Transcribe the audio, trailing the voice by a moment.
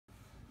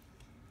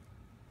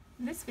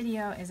This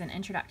video is an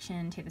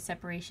introduction to the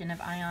separation of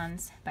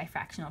ions by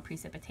fractional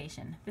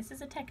precipitation. This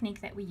is a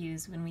technique that we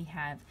use when we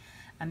have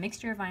a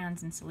mixture of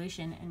ions in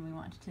solution and we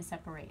want to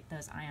separate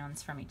those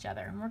ions from each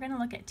other. And we're going to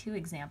look at two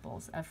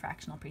examples of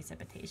fractional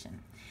precipitation.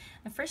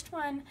 The first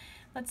one,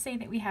 let's say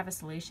that we have a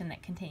solution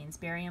that contains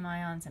barium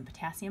ions and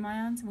potassium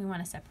ions, and we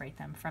want to separate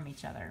them from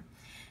each other.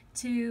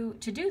 To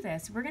do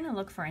this, we're going to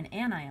look for an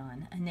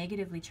anion, a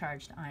negatively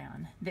charged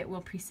ion, that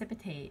will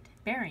precipitate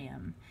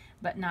barium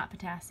but not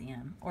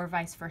potassium, or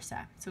vice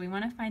versa. So we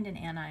want to find an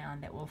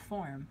anion that will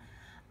form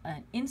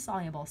an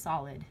insoluble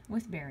solid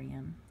with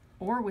barium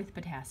or with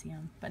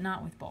potassium, but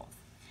not with both.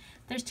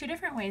 There's two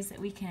different ways that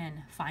we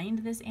can find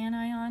this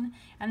anion,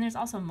 and there's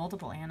also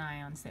multiple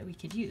anions that we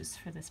could use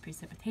for this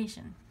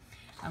precipitation.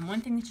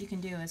 One thing that you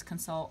can do is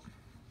consult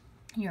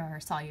your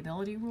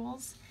solubility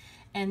rules.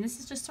 And this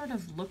is just sort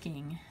of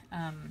looking,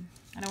 I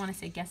don't want to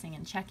say guessing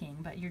and checking,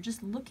 but you're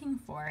just looking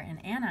for an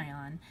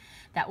anion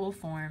that will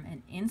form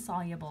an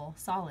insoluble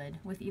solid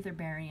with either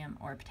barium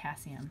or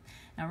potassium.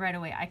 Now right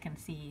away I can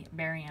see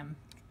barium,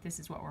 this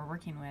is what we're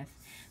working with.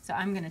 So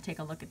I'm going to take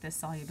a look at this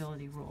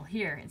solubility rule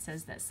here. It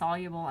says that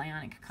soluble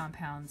ionic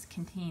compounds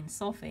contain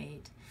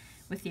sulfate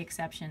with the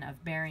exception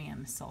of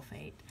barium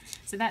sulfate.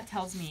 So that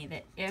tells me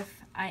that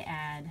if I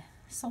add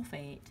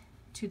sulfate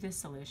to this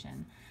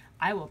solution,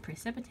 I will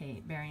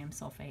precipitate barium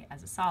sulfate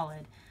as a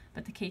solid,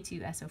 but the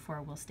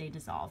K2SO4 will stay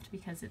dissolved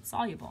because it's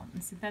soluble.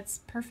 And so that's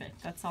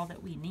perfect. That's all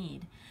that we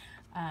need.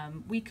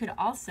 We could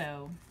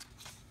also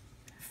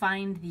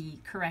find the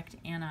correct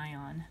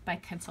anion by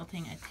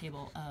consulting a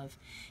table of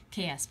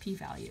KSP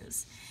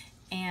values.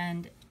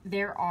 And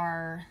there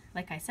are,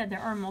 like I said,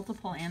 there are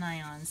multiple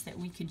anions that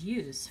we could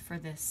use for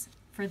this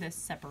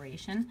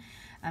separation.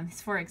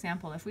 For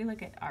example, if we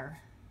look at our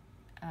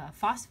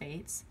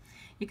phosphates,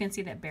 you can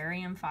see that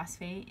barium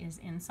phosphate is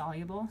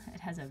insoluble.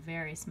 It has a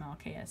very small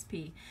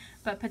KSP,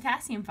 but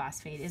potassium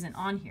phosphate isn't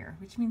on here,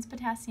 which means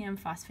potassium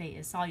phosphate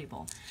is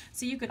soluble.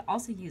 So you could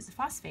also use a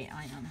phosphate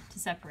ion to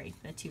separate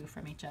the two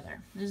from each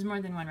other. There's more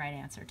than one right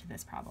answer to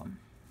this problem.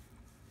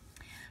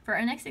 For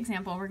our next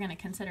example, we're going to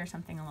consider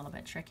something a little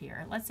bit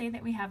trickier. Let's say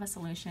that we have a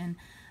solution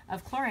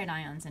of chloride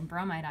ions and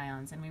bromide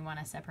ions and we want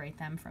to separate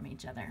them from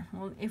each other.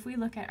 Well, if we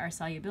look at our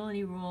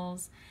solubility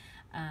rules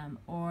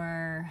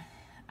or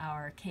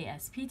our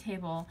KSP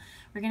table,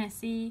 we're going to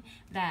see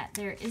that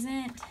there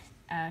isn't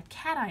a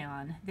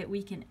cation that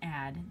we can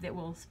add that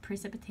will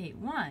precipitate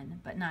one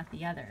but not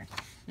the other.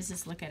 Let's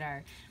just look at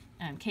our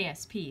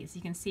KSPs.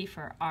 You can see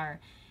for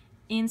our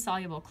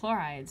insoluble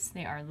chlorides,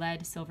 they are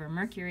lead, silver,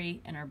 mercury,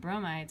 and our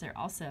bromides are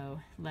also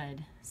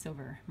lead,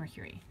 silver,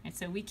 mercury. And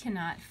so we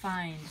cannot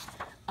find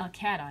a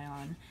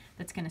cation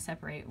that's going to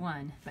separate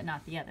one but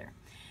not the other.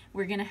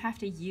 We're going to have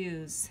to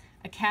use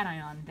a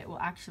cation that will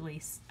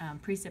actually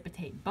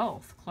precipitate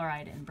both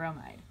chloride and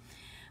bromide.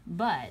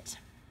 But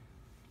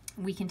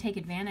we can take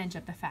advantage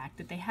of the fact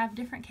that they have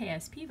different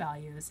KSP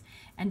values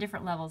and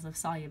different levels of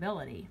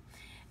solubility.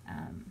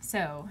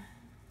 So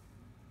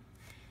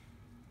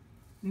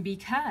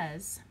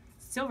because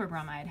silver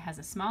bromide has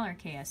a smaller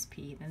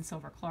KSP than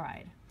silver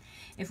chloride,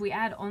 if we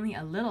add only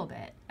a little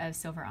bit of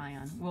silver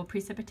ion, we'll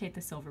precipitate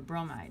the silver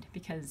bromide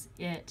because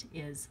it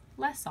is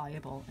less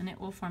soluble and it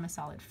will form a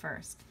solid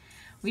first.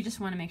 We just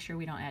want to make sure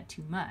we don't add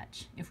too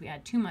much. If we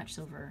add too much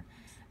silver,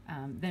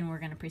 then we're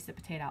going to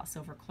precipitate out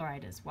silver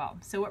chloride as well.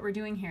 So what we're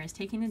doing here is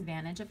taking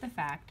advantage of the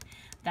fact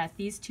that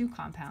these two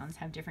compounds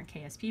have different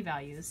KSP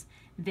values.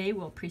 They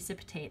will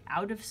precipitate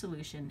out of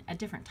solution at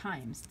different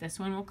times. This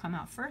one will come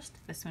out first,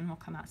 this one will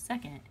come out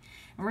second,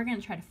 and we're going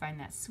to try to find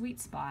that sweet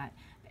spot,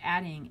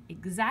 adding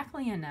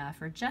exactly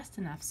enough or just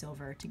enough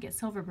silver to get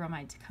silver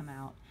bromide to come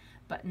out,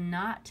 but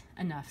not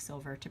enough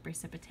silver to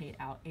precipitate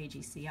out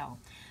AgCl.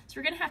 So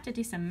we're going to have to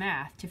do some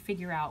math to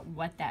figure out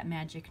what that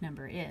magic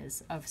number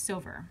is of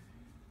silver.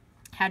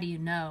 How do you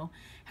know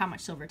how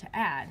much silver to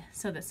add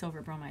so that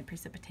silver bromide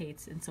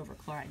precipitates and silver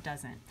chloride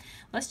doesn't?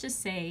 Let's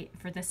just say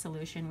for this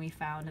solution we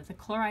found that the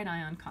chloride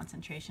ion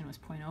concentration was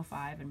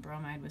 0.05 and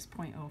bromide was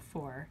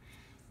 0.04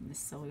 in this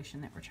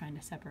solution that we're trying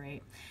to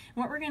separate.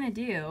 And what we're going to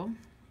do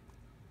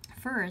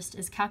first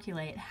is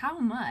calculate how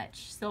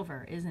much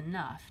silver is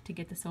enough to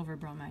get the silver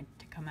bromide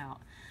to come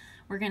out.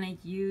 We're going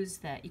to use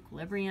the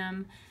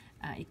equilibrium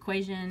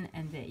equation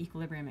and the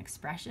equilibrium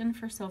expression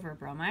for silver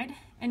bromide,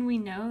 and we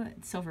know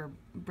silver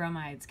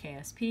bromide's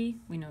KSP,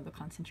 we know the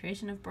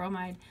concentration of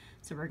bromide,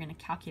 so we're going to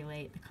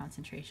calculate the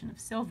concentration of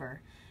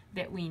silver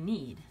that we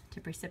need to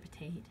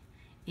precipitate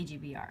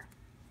AgBr.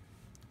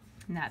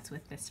 And that's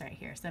with this right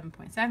here,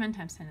 7.7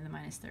 times 10 to the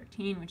minus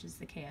 13, which is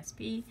the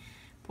KSP,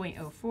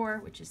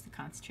 0.04, which is the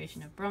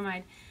concentration of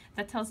bromide.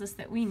 That tells us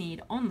that we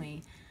need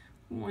only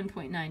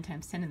 1.9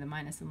 times 10 to the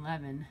minus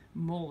 11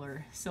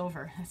 molar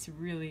silver. That's a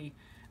really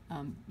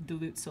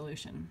dilute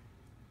solution.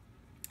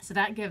 So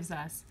that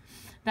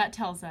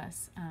tells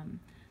us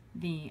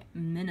the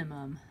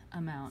minimum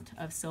amount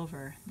of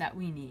silver that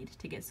we need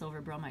to get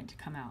silver bromide to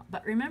come out.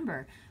 But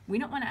remember, we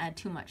don't want to add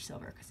too much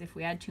silver, because if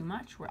we add too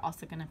much, we're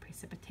also going to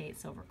precipitate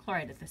silver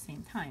chloride at the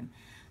same time.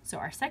 So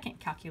our second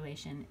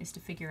calculation is to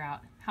figure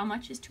out how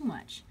much is too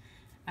much.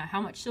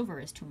 how much silver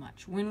is too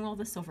much? When will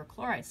the silver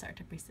chloride start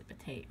to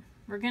precipitate?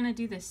 We're going to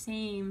do the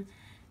same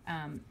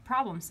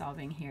problem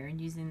solving here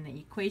and using the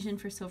equation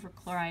for silver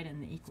chloride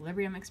and the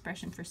equilibrium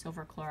expression for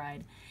silver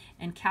chloride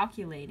and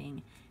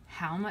calculating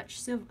how much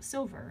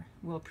silver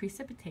will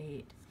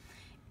precipitate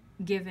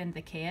given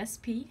the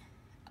KSP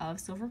of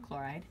silver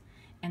chloride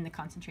and the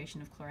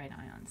concentration of chloride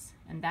ions.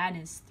 And that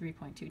is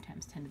 3.2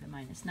 times 10 to the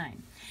minus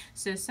 9.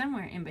 So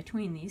somewhere in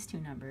between these two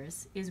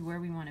numbers is where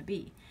we want to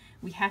be.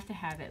 We have to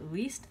have at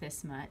least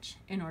this much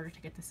in order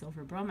to get the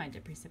silver bromide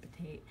to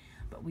precipitate,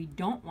 but we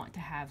don't want to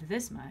have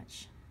this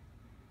much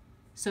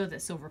so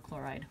that silver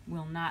chloride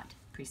will not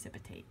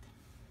precipitate.